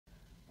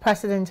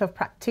President of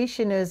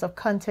Practitioners of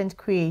Content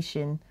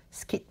Creation,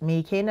 Skit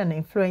Making and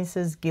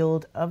Influencers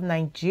Guild of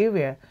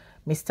Nigeria,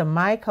 Mr.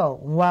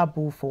 Micheal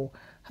Nwabufo,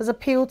 has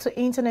appealed to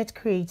internet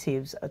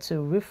creatives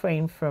to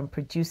refrain from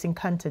producing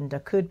content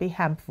that could be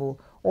harmful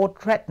or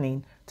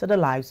threatening to the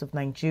lives of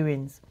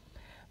Nigerians.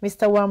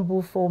 Mr.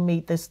 Nwabufo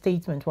made the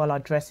statement while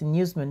addressing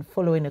newsmen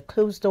following a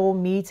closed-door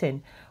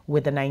meeting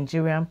with the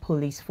Nigerian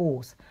Police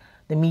Force.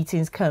 The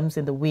meetings comes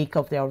in the wake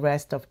of the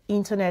arrest of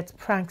internet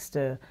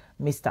prankster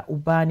Mr.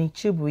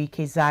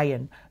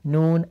 Pccsign,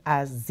 known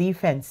as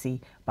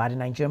Z-Fancy, by the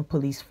Nigerian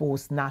Police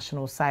Force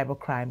National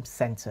Cybercrime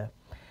Center.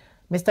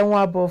 Mr.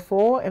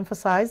 Nwabufo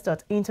emphasized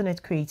that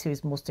internet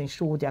creators must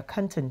ensure their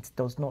content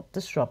does not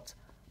disrupt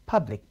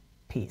public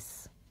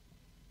peace.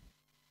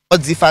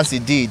 What Z-Fancy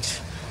did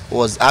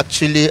was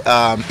actually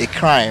a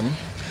crime,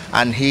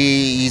 and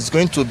he is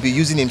going to be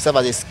using himself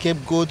as a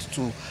scapegoat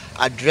to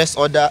address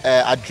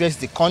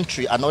the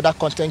country and other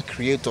content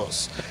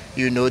creators.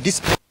 You know, this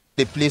is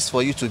the place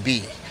for you to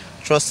be,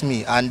 trust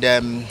me. And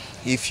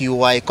if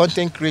you are a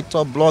content creator,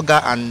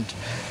 blogger, and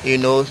you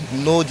know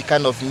the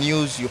kind of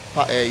news you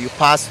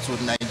pass to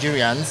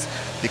Nigerians,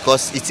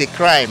 because it's a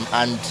crime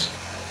and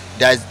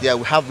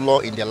we have law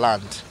in the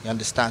land, you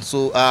understand.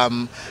 So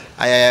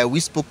we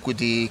spoke with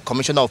the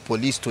Commissioner of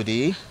Police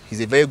today. He's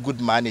a very good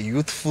man, a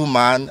youthful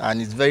man, and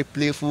he's very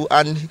playful,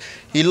 and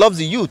he loves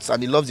the youth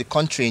and he loves the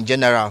country in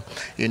general.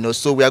 You know,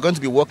 so we are going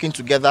to be working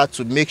together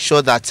to make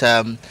sure that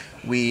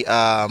we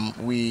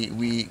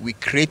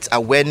create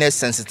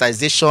awareness,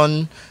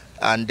 sensitization,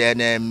 and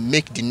then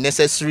make the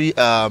necessary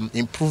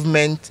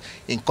improvement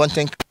in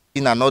content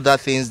creation and other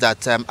things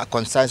that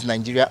concerns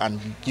Nigeria,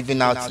 and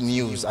giving out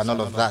news and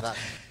all of that.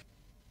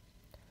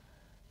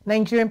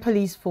 Nigerian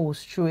Police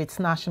Force, through its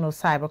National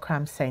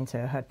Cybercrime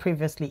Center, had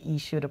previously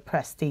issued a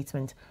press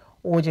statement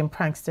urging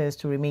pranksters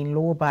to remain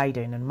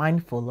law-abiding and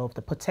mindful of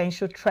the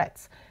potential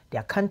threats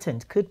their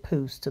content could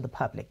pose to the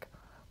public.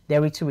 They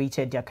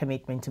reiterated their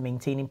commitment to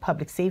maintaining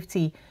public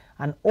safety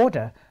and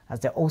order,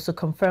 as they also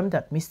confirmed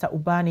that Mr.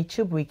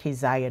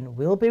 Pccsign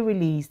will be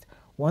released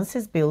once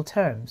his bail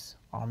terms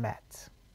are met.